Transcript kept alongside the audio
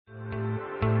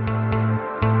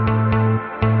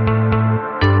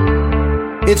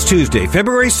It's Tuesday,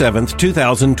 February 7th,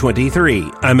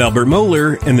 2023. I'm Albert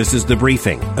Mohler, and this is The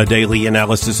Briefing, a daily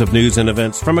analysis of news and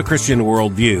events from a Christian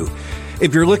worldview.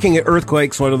 If you're looking at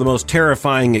earthquakes, one of the most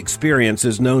terrifying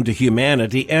experiences known to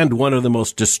humanity and one of the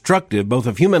most destructive both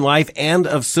of human life and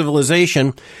of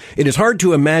civilization, it is hard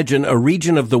to imagine a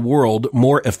region of the world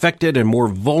more affected and more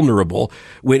vulnerable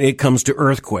when it comes to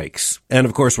earthquakes. And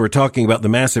of course, we're talking about the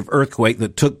massive earthquake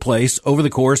that took place over the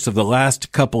course of the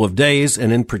last couple of days,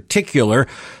 and in particular,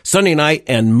 Sunday night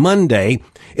and Monday,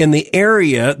 in the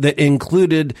area that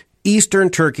included eastern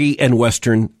Turkey and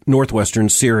northwestern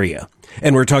Syria.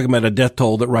 And we're talking about a death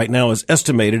toll that right now is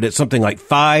estimated at something like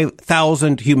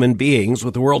 5,000 human beings,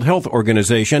 with the World Health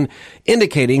Organization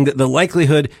indicating that the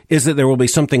likelihood is that there will be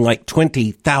something like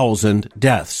 20,000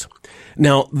 deaths.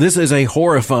 Now, this is a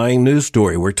horrifying news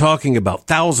story. We're talking about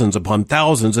thousands upon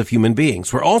thousands of human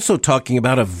beings. We're also talking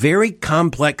about a very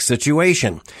complex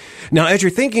situation. Now, as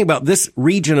you're thinking about this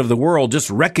region of the world, just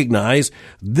recognize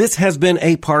this has been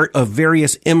a part of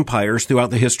various empires throughout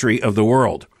the history of the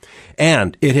world.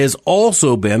 And it has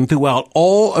also been throughout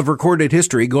all of recorded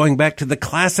history, going back to the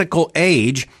classical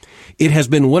age, it has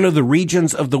been one of the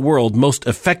regions of the world most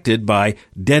affected by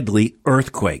deadly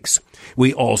earthquakes.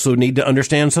 We also need to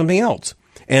understand something else,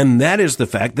 and that is the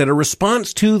fact that a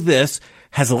response to this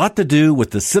has a lot to do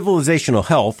with the civilizational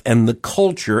health and the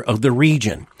culture of the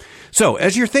region. So,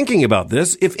 as you're thinking about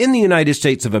this, if in the United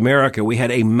States of America we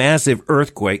had a massive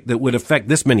earthquake that would affect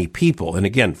this many people, and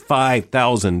again,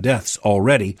 5,000 deaths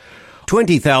already,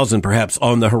 20,000 perhaps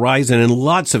on the horizon, and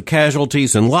lots of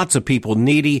casualties and lots of people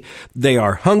needy. They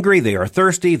are hungry, they are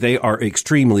thirsty, they are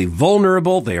extremely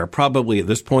vulnerable, they are probably at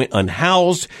this point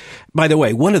unhoused. By the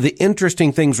way, one of the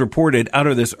interesting things reported out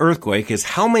of this earthquake is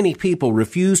how many people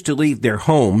refuse to leave their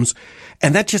homes.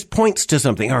 And that just points to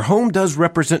something. Our home does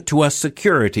represent to us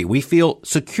security. We feel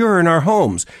secure in our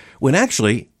homes, when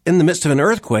actually, in the midst of an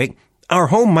earthquake, our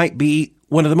home might be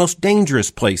one of the most dangerous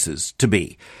places to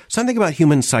be. Something about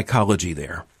human psychology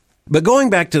there. But going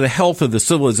back to the health of the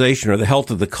civilization or the health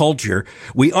of the culture,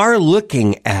 we are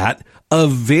looking at a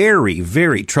very,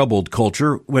 very troubled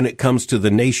culture when it comes to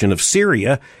the nation of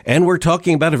Syria. And we're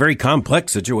talking about a very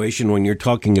complex situation when you're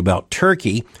talking about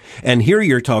Turkey. And here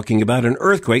you're talking about an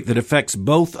earthquake that affects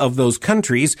both of those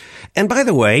countries. And by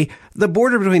the way, the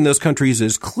border between those countries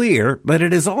is clear, but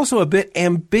it is also a bit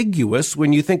ambiguous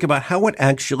when you think about how it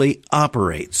actually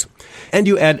operates. And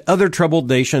you add other troubled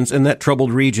nations in that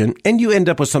troubled region, and you end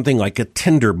up with something like a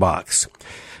tinderbox.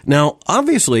 Now,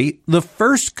 obviously, the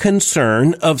first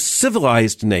concern of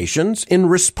civilized nations in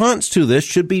response to this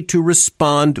should be to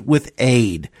respond with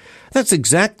aid. That's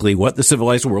exactly what the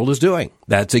civilized world is doing.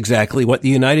 That's exactly what the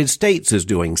United States is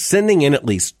doing, sending in at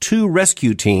least 2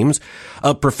 rescue teams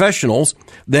of professionals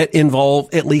that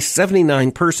involve at least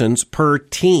 79 persons per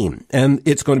team. And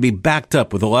it's going to be backed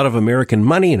up with a lot of American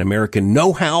money and American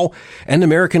know-how and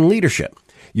American leadership.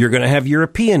 You're going to have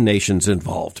European nations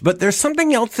involved. But there's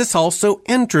something else that's also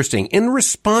interesting. In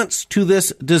response to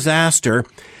this disaster,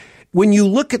 when you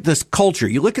look at this culture,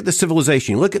 you look at the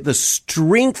civilization, you look at the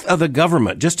strength of the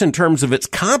government, just in terms of its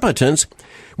competence,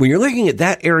 when you're looking at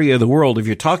that area of the world, if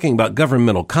you're talking about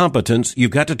governmental competence,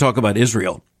 you've got to talk about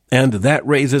Israel. And that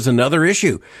raises another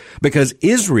issue, because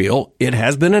Israel, it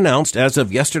has been announced as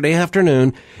of yesterday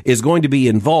afternoon, is going to be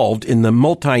involved in the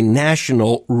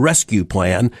multinational rescue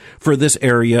plan for this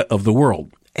area of the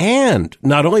world. And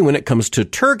not only when it comes to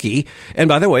Turkey, and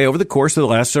by the way, over the course of the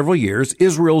last several years,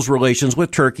 Israel's relations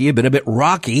with Turkey have been a bit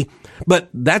rocky, but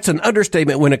that's an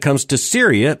understatement when it comes to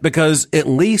Syria, because at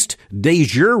least de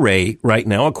jure right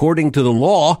now, according to the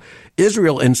law,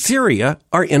 Israel and Syria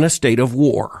are in a state of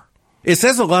war. It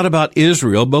says a lot about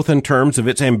Israel, both in terms of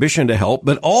its ambition to help,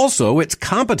 but also its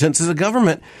competence as a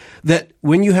government, that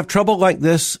when you have trouble like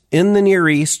this in the Near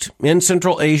East, in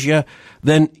Central Asia,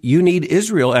 then you need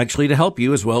Israel actually to help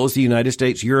you, as well as the United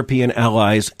States, European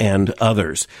allies, and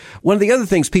others. One of the other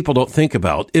things people don't think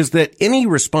about is that any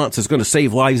response that's going to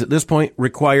save lives at this point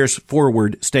requires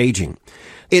forward staging.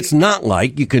 It's not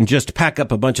like you can just pack up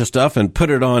a bunch of stuff and put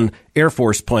it on Air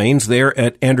Force planes there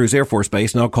at Andrews Air Force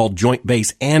Base, now called Joint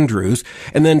Base Andrews,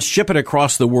 and then ship it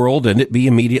across the world and it be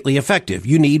immediately effective.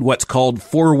 You need what's called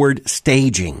forward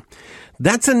staging.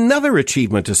 That's another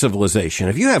achievement to civilization.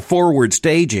 If you have forward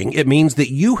staging, it means that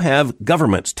you have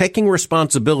governments taking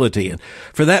responsibility, and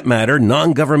for that matter,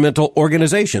 non-governmental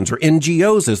organizations, or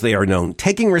NGOs as they are known,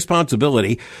 taking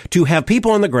responsibility to have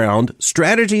people on the ground,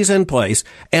 strategies in place,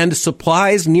 and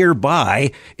supplies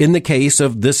nearby in the case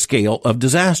of this scale of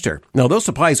disaster. Now, those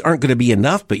supplies aren't going to be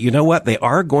enough, but you know what? They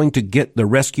are going to get the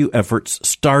rescue efforts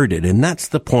started, and that's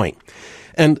the point.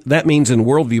 And that means, in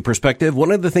worldview perspective,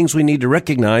 one of the things we need to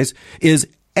recognize is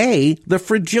the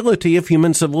fragility of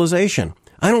human civilization.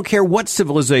 I don't care what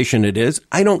civilization it is.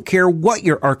 I don't care what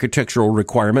your architectural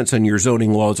requirements and your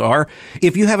zoning laws are.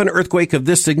 If you have an earthquake of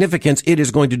this significance, it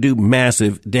is going to do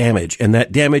massive damage. And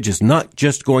that damage is not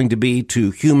just going to be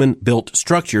to human-built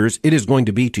structures. It is going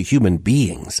to be to human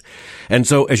beings. And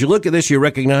so as you look at this, you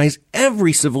recognize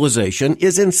every civilization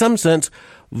is in some sense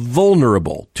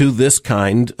vulnerable to this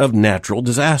kind of natural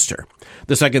disaster.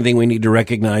 The second thing we need to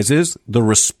recognize is the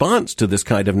response to this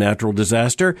kind of natural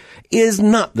disaster is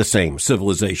not the same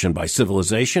civilization by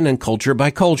civilization and culture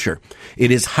by culture.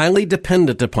 It is highly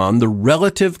dependent upon the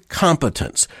relative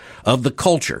competence of the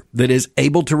culture that is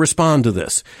able to respond to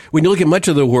this. When you look at much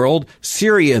of the world,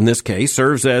 Syria in this case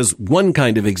serves as one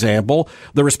kind of example.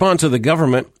 The response of the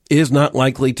government is not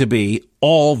likely to be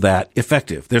all that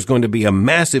effective. There's going to be a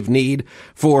massive need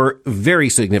for very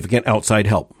significant outside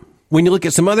help. When you look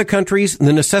at some other countries,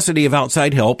 the necessity of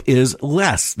outside help is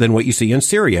less than what you see in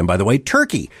Syria. And by the way,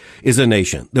 Turkey is a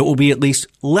nation that will be at least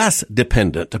less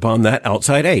dependent upon that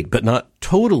outside aid, but not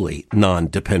totally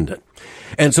non-dependent.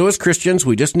 And so as Christians,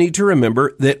 we just need to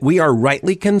remember that we are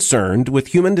rightly concerned with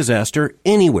human disaster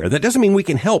anywhere. That doesn't mean we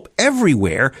can help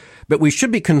everywhere, but we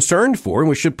should be concerned for and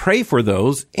we should pray for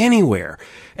those anywhere.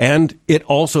 And it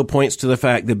also points to the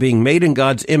fact that being made in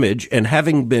God's image and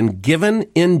having been given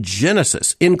in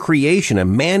Genesis, in creation, a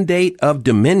mandate of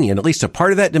dominion, at least a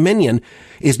part of that dominion,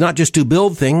 is not just to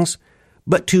build things,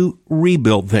 but to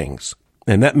rebuild things.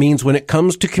 And that means when it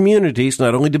comes to communities,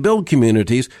 not only to build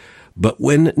communities, but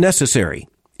when necessary,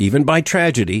 even by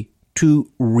tragedy, to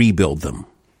rebuild them.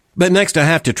 But next, I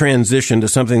have to transition to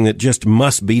something that just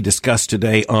must be discussed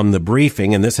today on the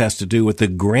briefing, and this has to do with the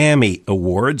Grammy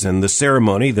Awards and the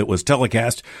ceremony that was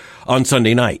telecast on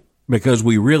Sunday night, because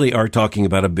we really are talking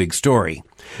about a big story.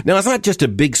 Now, it's not just a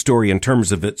big story in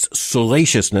terms of its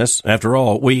salaciousness. After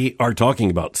all, we are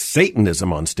talking about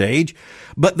Satanism on stage,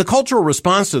 but the cultural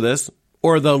response to this,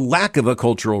 or the lack of a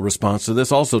cultural response to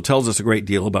this, also tells us a great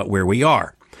deal about where we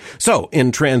are. So,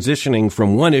 in transitioning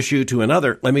from one issue to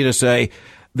another, let me just say,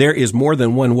 there is more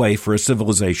than one way for a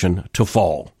civilization to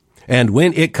fall. And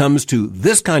when it comes to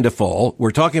this kind of fall, we're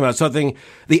talking about something,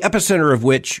 the epicenter of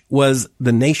which was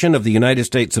the nation of the United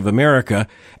States of America.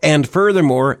 And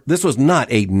furthermore, this was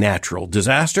not a natural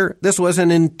disaster. This was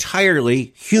an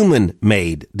entirely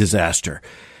human-made disaster.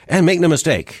 And make no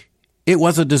mistake, it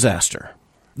was a disaster.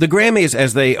 The Grammys,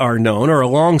 as they are known, are a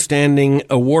long-standing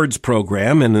awards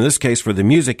program, and in this case for the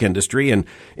music industry, and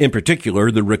in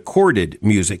particular the recorded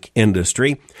music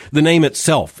industry. The name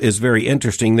itself is very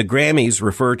interesting. The Grammys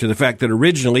refer to the fact that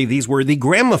originally these were the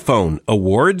Gramophone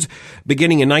Awards,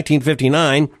 beginning in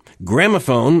 1959,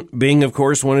 gramophone being, of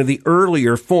course, one of the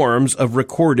earlier forms of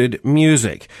recorded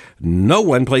music. No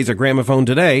one plays a gramophone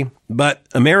today, but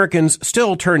Americans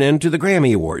still turn in to the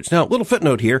Grammy Awards. Now, a little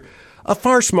footnote here. A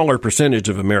far smaller percentage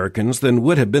of Americans than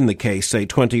would have been the case, say,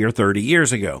 20 or 30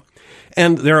 years ago.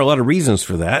 And there are a lot of reasons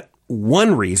for that.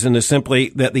 One reason is simply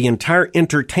that the entire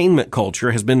entertainment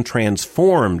culture has been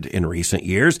transformed in recent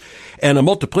years, and a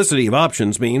multiplicity of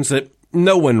options means that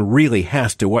no one really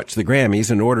has to watch the Grammys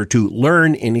in order to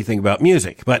learn anything about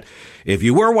music. But if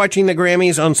you were watching the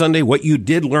Grammys on Sunday, what you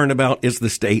did learn about is the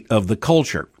state of the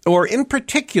culture, or in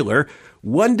particular,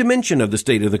 one dimension of the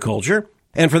state of the culture.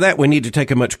 And for that, we need to take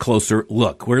a much closer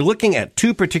look. We're looking at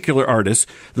two particular artists.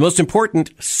 The most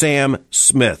important, Sam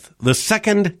Smith. The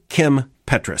second, Kim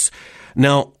Petras.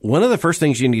 Now, one of the first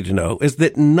things you need to know is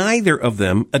that neither of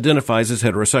them identifies as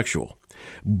heterosexual.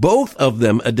 Both of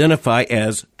them identify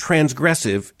as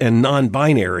transgressive and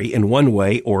non-binary in one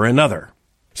way or another.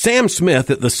 Sam Smith,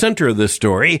 at the center of this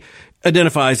story,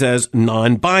 identifies as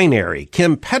non-binary.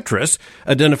 Kim Petras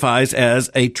identifies as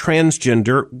a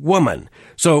transgender woman.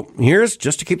 So here's,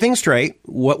 just to keep things straight,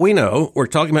 what we know. We're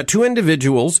talking about two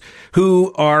individuals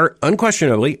who are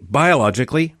unquestionably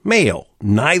biologically male,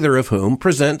 neither of whom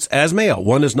presents as male.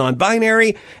 One is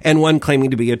non-binary and one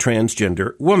claiming to be a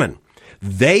transgender woman.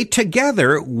 They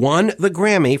together won the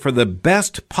Grammy for the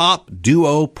Best Pop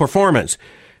Duo Performance.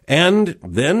 And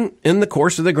then, in the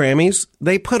course of the Grammys,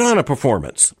 they put on a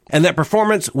performance. And that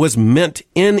performance was meant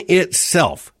in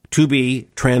itself to be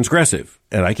transgressive.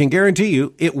 And I can guarantee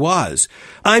you it was.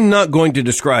 I'm not going to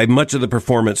describe much of the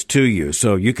performance to you,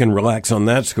 so you can relax on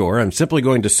that score. I'm simply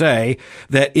going to say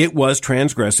that it was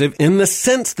transgressive in the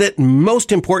sense that,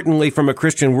 most importantly, from a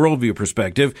Christian worldview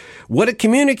perspective, what it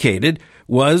communicated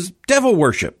was devil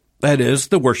worship. That is,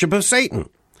 the worship of Satan.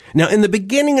 Now, in the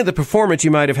beginning of the performance,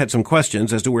 you might have had some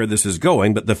questions as to where this is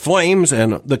going, but the flames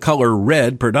and the color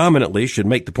red predominantly should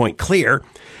make the point clear.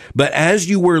 But as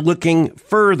you were looking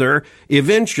further,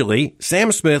 eventually,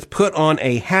 Sam Smith put on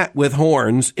a hat with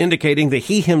horns, indicating that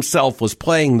he himself was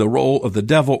playing the role of the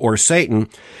devil or Satan,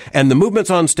 and the movements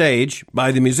on stage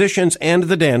by the musicians and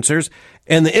the dancers,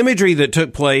 and the imagery that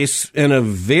took place in a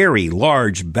very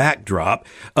large backdrop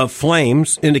of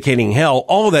flames indicating hell,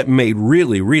 all of that made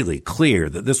really, really clear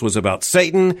that this was about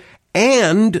Satan,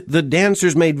 and the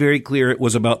dancers made very clear it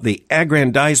was about the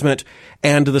aggrandizement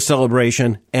and the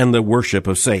celebration and the worship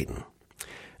of Satan.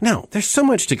 Now, there's so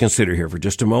much to consider here for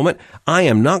just a moment. I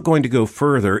am not going to go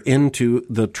further into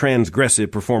the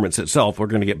transgressive performance itself. We're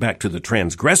going to get back to the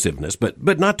transgressiveness,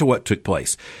 but not to what took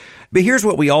place. But here's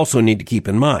what we also need to keep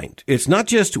in mind. It's not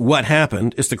just what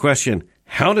happened. It's the question,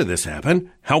 how did this happen?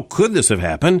 How could this have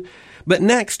happened? But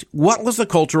next, what was the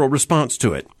cultural response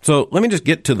to it? So let me just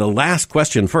get to the last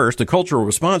question first. The cultural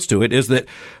response to it is that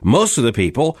most of the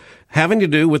people having to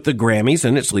do with the Grammys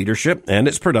and its leadership and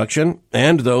its production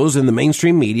and those in the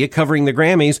mainstream media covering the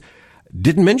Grammys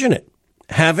didn't mention it.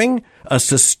 Having a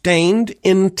sustained,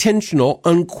 intentional,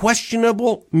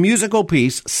 unquestionable musical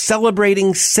piece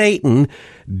celebrating Satan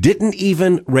didn't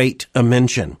even rate a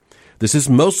mention. This has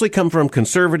mostly come from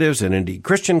conservatives and indeed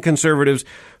Christian conservatives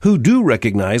who do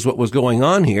recognize what was going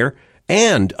on here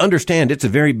and understand it's a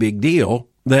very big deal,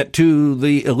 that to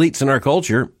the elites in our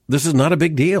culture, this is not a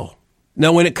big deal.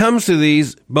 Now, when it comes to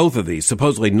both of these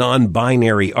supposedly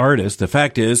non-binary artists, the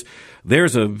fact is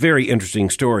there's a very interesting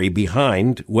story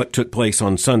behind what took place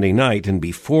on Sunday night and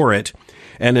before it.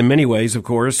 And in many ways, of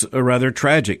course, a rather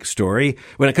tragic story.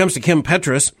 When it comes to Kim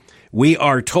Petras, we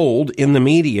are told in the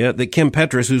media that Kim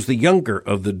Petras, who's the younger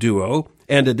of the duo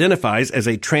and identifies as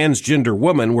a transgender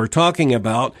woman, we're talking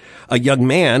about a young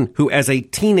man who, as a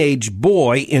teenage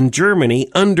boy in Germany,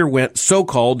 underwent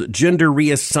so-called gender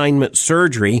reassignment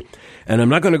surgery. And I'm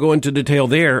not going to go into detail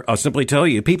there. I'll simply tell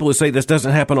you, people who say this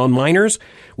doesn't happen on minors,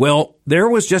 well, there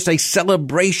was just a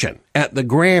celebration at the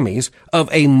Grammys of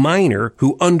a minor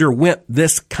who underwent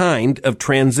this kind of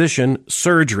transition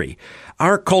surgery.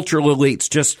 Our cultural elites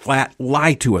just flat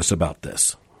lie to us about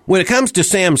this. When it comes to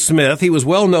Sam Smith, he was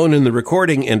well known in the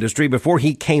recording industry before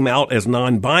he came out as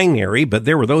non-binary, but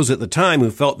there were those at the time who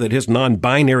felt that his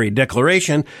non-binary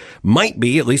declaration might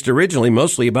be, at least originally,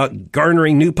 mostly about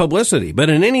garnering new publicity. But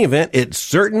in any event, it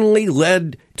certainly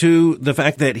led to the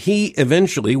fact that he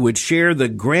eventually would share the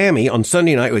Grammy on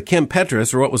Sunday night with Kim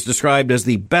Petras for what was described as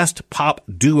the best pop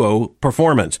duo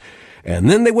performance. And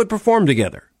then they would perform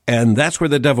together. And that's where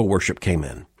the devil worship came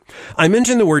in. I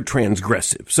mentioned the word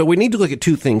transgressive, so we need to look at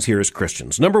two things here as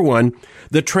Christians. Number one,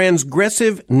 the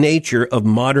transgressive nature of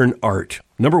modern art,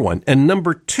 number one. And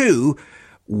number two,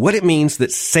 what it means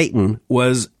that Satan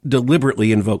was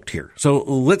deliberately invoked here. So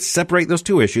let's separate those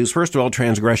two issues. First of all,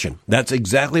 transgression. That's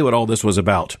exactly what all this was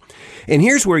about. And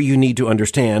here's where you need to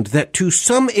understand that to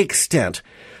some extent,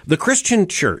 the Christian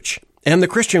church and the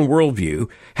Christian worldview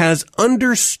has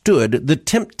understood the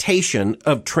temptation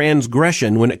of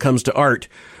transgression when it comes to art,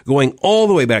 going all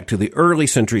the way back to the early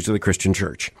centuries of the Christian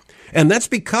church. And that's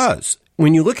because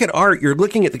when you look at art, you're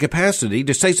looking at the capacity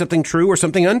to say something true or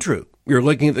something untrue. You're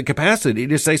looking at the capacity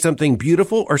to say something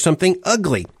beautiful or something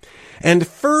ugly. And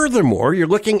furthermore, you're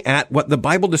looking at what the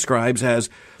Bible describes as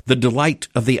the delight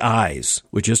of the eyes,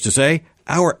 which is to say,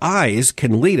 our eyes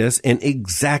can lead us in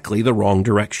exactly the wrong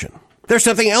direction. There's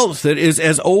something else that is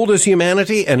as old as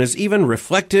humanity and is even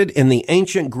reflected in the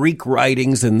ancient Greek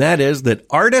writings, and that is that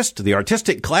artists, the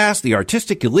artistic class, the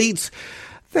artistic elites,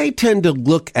 they tend to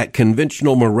look at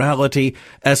conventional morality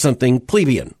as something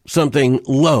plebeian, something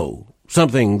low,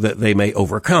 something that they may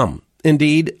overcome.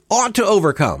 Indeed, ought to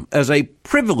overcome as a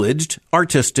privileged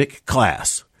artistic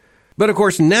class. But of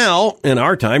course, now, in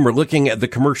our time, we're looking at the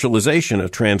commercialization of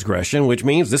transgression, which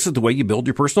means this is the way you build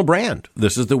your personal brand.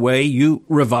 This is the way you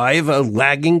revive a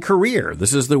lagging career.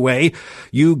 This is the way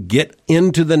you get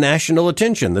into the national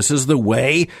attention. This is the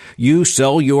way you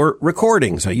sell your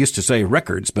recordings. I used to say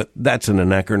records, but that's an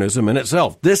anachronism in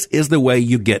itself. This is the way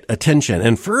you get attention.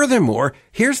 And furthermore,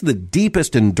 here's the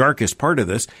deepest and darkest part of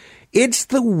this. It's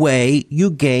the way you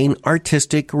gain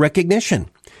artistic recognition.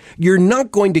 You're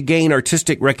not going to gain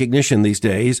artistic recognition these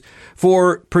days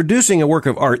for producing a work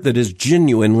of art that is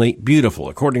genuinely beautiful.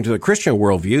 According to the Christian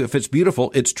worldview, if it's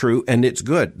beautiful, it's true, and it's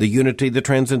good. The unity, the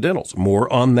transcendentals.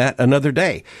 More on that another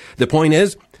day. The point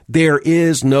is, there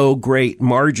is no great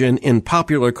margin in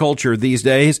popular culture these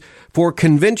days for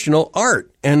conventional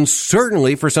art, and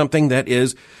certainly for something that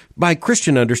is by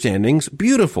Christian understandings,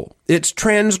 beautiful. It's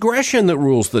transgression that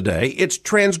rules the day. It's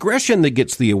transgression that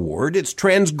gets the award. It's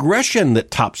transgression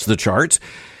that tops the charts.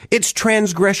 It's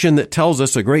transgression that tells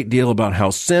us a great deal about how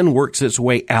sin works its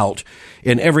way out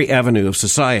in every avenue of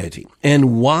society.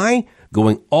 And why?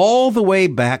 Going all the way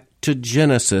back to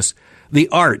Genesis, the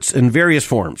arts in various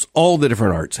forms, all the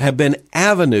different arts, have been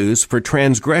avenues for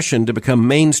transgression to become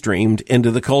mainstreamed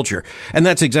into the culture. And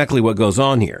that's exactly what goes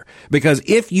on here. Because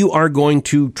if you are going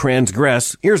to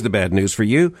transgress, here's the bad news for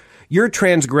you. Your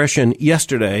transgression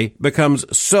yesterday becomes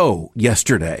so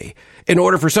yesterday. In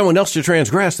order for someone else to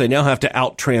transgress, they now have to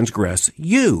out-transgress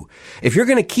you. If you're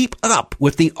going to keep up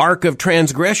with the arc of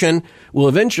transgression, well,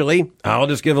 eventually, I'll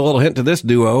just give a little hint to this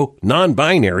duo,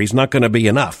 non-binary is not going to be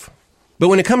enough. But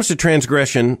when it comes to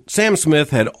transgression, Sam Smith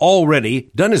had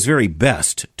already done his very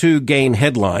best to gain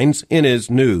headlines in his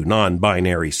new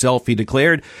non-binary self, he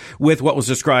declared, with what was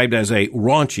described as a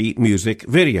raunchy music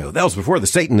video. That was before the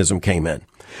Satanism came in.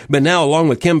 But now, along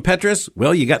with Kim Petras,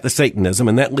 well, you got the Satanism,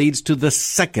 and that leads to the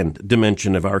second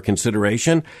dimension of our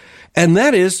consideration, and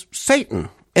that is Satan.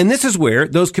 And this is where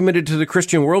those committed to the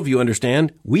Christian worldview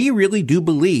understand we really do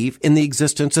believe in the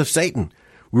existence of Satan.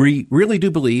 We really do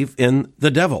believe in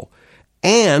the devil.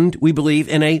 And we believe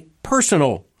in a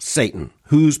personal Satan,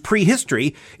 whose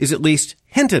prehistory is at least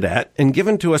hinted at and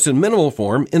given to us in minimal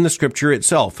form in the scripture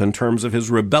itself in terms of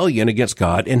his rebellion against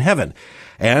God in heaven.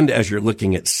 And as you're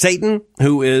looking at Satan,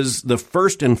 who is the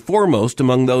first and foremost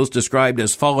among those described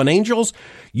as fallen angels,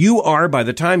 you are, by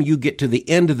the time you get to the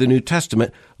end of the New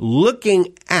Testament,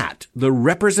 looking at the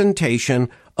representation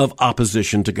of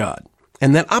opposition to God.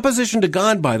 And that opposition to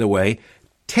God, by the way,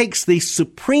 takes the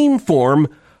supreme form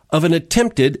of an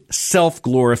attempted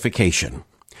self-glorification.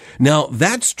 Now,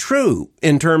 that's true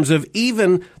in terms of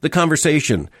even the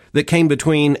conversation that came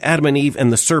between Adam and Eve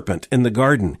and the serpent in the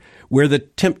garden, where the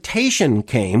temptation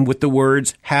came with the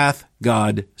words, "Hath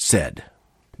God said?"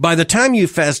 By the time you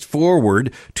fast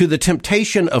forward to the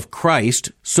temptation of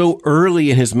Christ so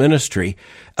early in his ministry,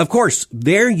 of course,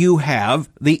 there you have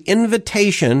the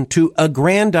invitation to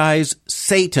aggrandize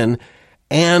Satan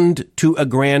and to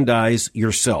aggrandize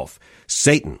yourself.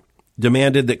 Satan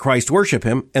demanded that Christ worship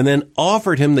him and then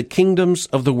offered him the kingdoms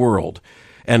of the world.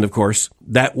 And of course,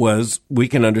 that was, we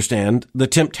can understand, the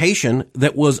temptation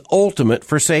that was ultimate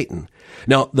for Satan.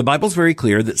 Now, the Bible's very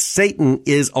clear that Satan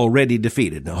is already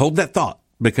defeated. Now, hold that thought,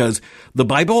 because the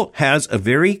Bible has a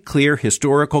very clear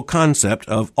historical concept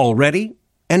of already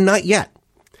and not yet.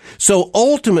 So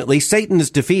ultimately, Satan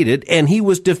is defeated, and he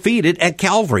was defeated at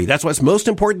Calvary. That's what's most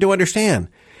important to understand.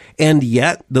 And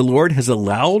yet the Lord has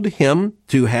allowed him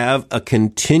to have a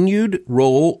continued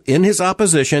role in his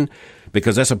opposition,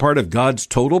 because that's a part of God's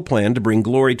total plan to bring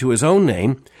glory to his own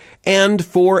name, and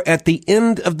for at the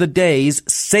end of the days,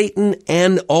 Satan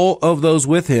and all of those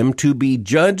with him to be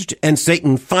judged, and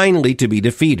Satan finally to be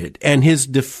defeated, and his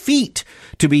defeat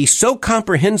to be so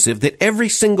comprehensive that every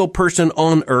single person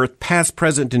on earth, past,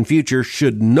 present, and future,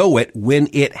 should know it when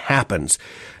it happens.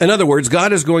 In other words,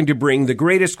 God is going to bring the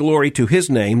greatest glory to his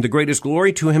name, the greatest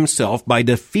glory to himself, by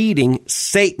defeating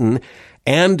Satan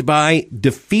and by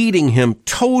defeating him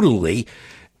totally,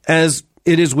 as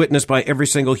it is witnessed by every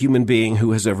single human being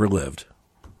who has ever lived.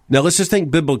 Now, let's just think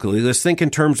biblically. Let's think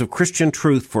in terms of Christian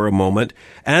truth for a moment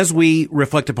as we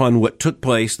reflect upon what took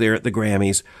place there at the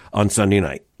Grammys on Sunday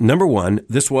night. Number one,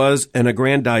 this was an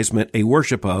aggrandizement, a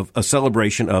worship of, a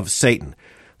celebration of Satan.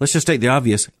 Let's just state the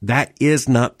obvious. That is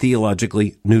not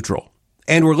theologically neutral.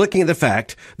 And we're looking at the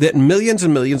fact that millions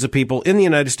and millions of people in the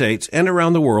United States and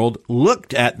around the world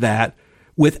looked at that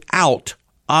without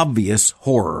obvious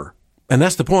horror. And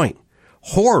that's the point.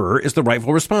 Horror is the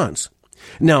rightful response.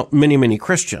 Now, many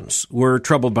Christians were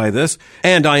troubled by this,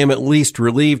 and I am at least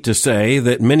relieved to say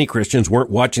that many Christians weren't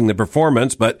watching the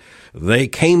performance, but they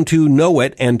came to know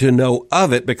it and to know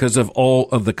of it because of all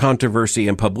of the controversy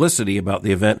and publicity about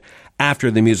the event after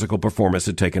the musical performance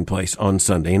had taken place on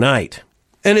Sunday night.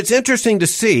 And it's interesting to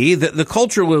see that the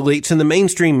cultural elites in the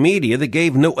mainstream media that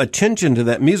gave no attention to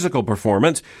that musical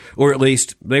performance, or at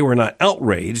least they were not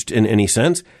outraged in any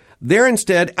sense, they're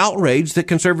instead outraged that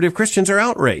conservative Christians are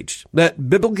outraged, that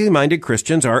biblically minded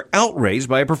Christians are outraged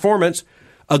by a performance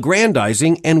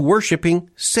aggrandizing and worshiping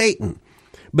Satan.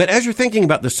 But as you're thinking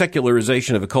about the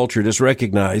secularization of a culture, just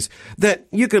recognize that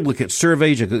you could look at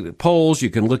surveys, you could look at polls, you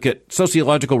can look at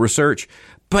sociological research,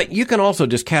 but you can also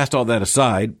just cast all that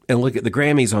aside and look at the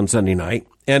Grammys on Sunday night.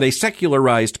 And a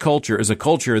secularized culture is a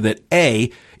culture that,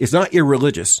 A, is not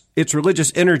irreligious. Its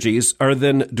religious energies are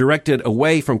then directed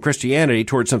away from Christianity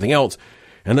towards something else.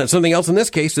 And that something else in this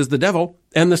case is the devil.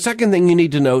 And the second thing you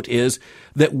need to note is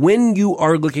that when you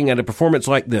are looking at a performance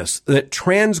like this, that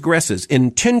transgresses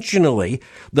intentionally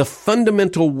the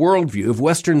fundamental worldview of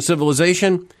Western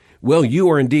civilization, well, you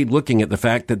are indeed looking at the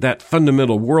fact that that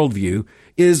fundamental worldview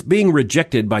is being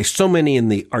rejected by so many in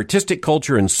the artistic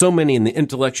culture and so many in the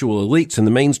intellectual elites in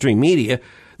the mainstream media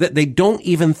that they don't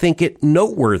even think it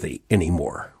noteworthy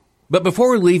anymore. But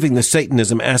before leaving the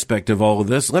Satanism aspect of all of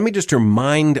this, let me just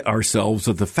remind ourselves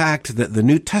of the fact that the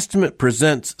New Testament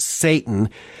presents Satan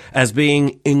as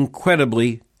being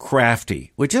incredibly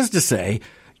crafty, which is to say,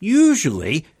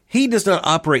 usually he does not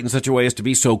operate in such a way as to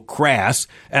be so crass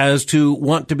as to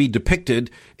want to be depicted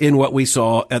in what we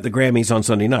saw at the Grammys on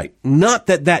Sunday night. Not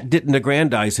that that didn't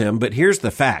aggrandize him, but here's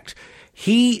the fact.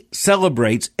 He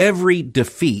celebrates every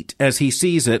defeat, as he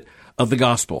sees it, of the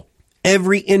gospel.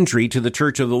 Every injury to the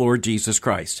Church of the Lord Jesus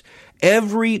Christ.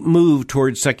 Every move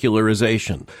towards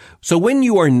secularization. So when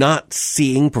you are not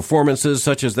seeing performances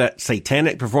such as that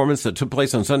satanic performance that took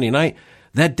place on Sunday night,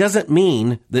 that doesn't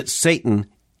mean that Satan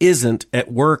isn't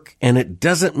at work, and it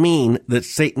doesn't mean that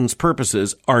Satan's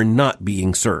purposes are not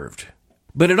being served.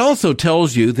 But it also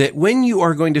tells you that when you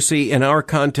are going to see in our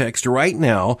context right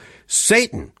now,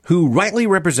 Satan, who rightly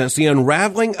represents the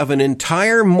unraveling of an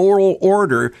entire moral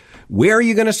order, where are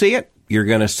you going to see it? You're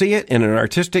going to see it in an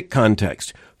artistic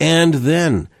context. And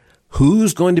then,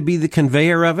 who's going to be the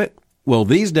conveyor of it? Well,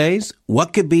 these days,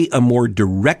 what could be a more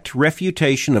direct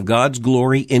refutation of God's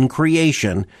glory in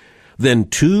creation than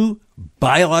two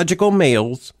biological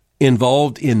males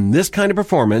involved in this kind of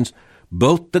performance,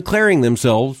 both declaring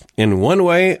themselves in one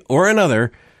way or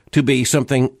another to be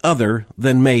something other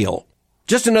than male?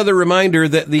 Just another reminder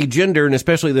that the gender, and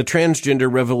especially the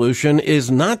transgender revolution,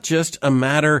 is not just a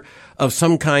matter of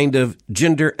some kind of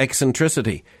gender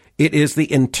eccentricity. It is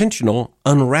the intentional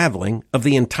unraveling of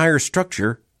the entire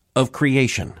structure of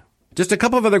creation. Just a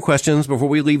couple of other questions before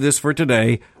we leave this for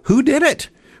today. Who did it?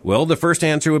 Well, the first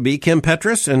answer would be Kim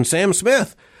Petras and Sam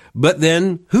Smith. But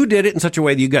then, who did it in such a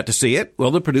way that you got to see it? Well,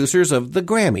 the producers of the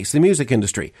Grammys, the music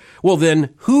industry. Well,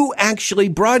 then, who actually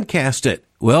broadcast it?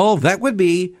 Well, that would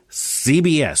be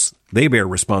CBS. They bear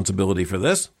responsibility for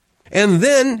this. And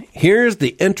then, here's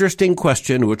the interesting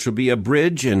question, which will be a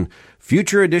bridge in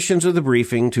future editions of the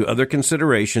briefing to other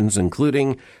considerations,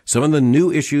 including some of the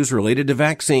new issues related to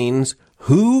vaccines.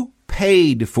 Who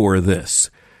paid for this?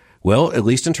 Well, at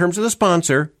least in terms of the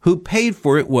sponsor, who paid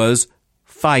for it was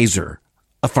Pfizer,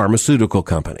 a pharmaceutical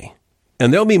company.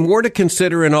 And there'll be more to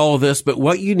consider in all of this, but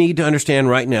what you need to understand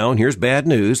right now, and here's bad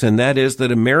news, and that is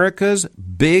that America's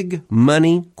big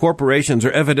money corporations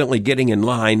are evidently getting in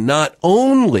line not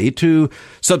only to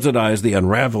subsidize the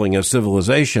unraveling of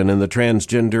civilization and the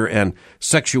transgender and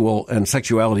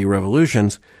sexuality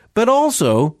revolutions, but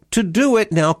also to do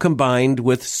it now combined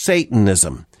with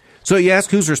Satanism. So you ask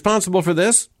who's responsible for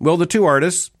this? Well, the two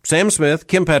artists, Sam Smith,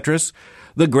 Kim Petras,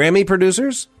 the Grammy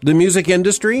producers, the music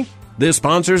industry, the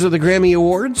sponsors of the Grammy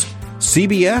Awards,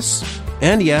 CBS,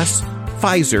 and yes,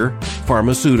 Pfizer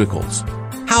Pharmaceuticals.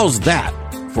 How's that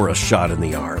for a shot in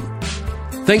the arm?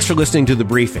 Thanks for listening to The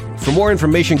Briefing. For more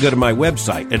information, go to my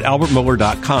website at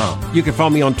albertmohler.com. You can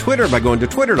follow me on Twitter by going to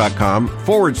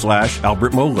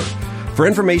twitter.com/Albert Mohler. For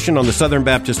information on the Southern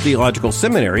Baptist Theological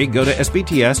Seminary, go to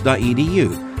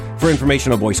sbts.edu. For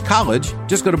information on Boyce College,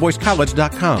 just go to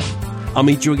boycecollege.com. I'll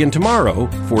meet you again tomorrow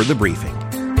for The Briefing.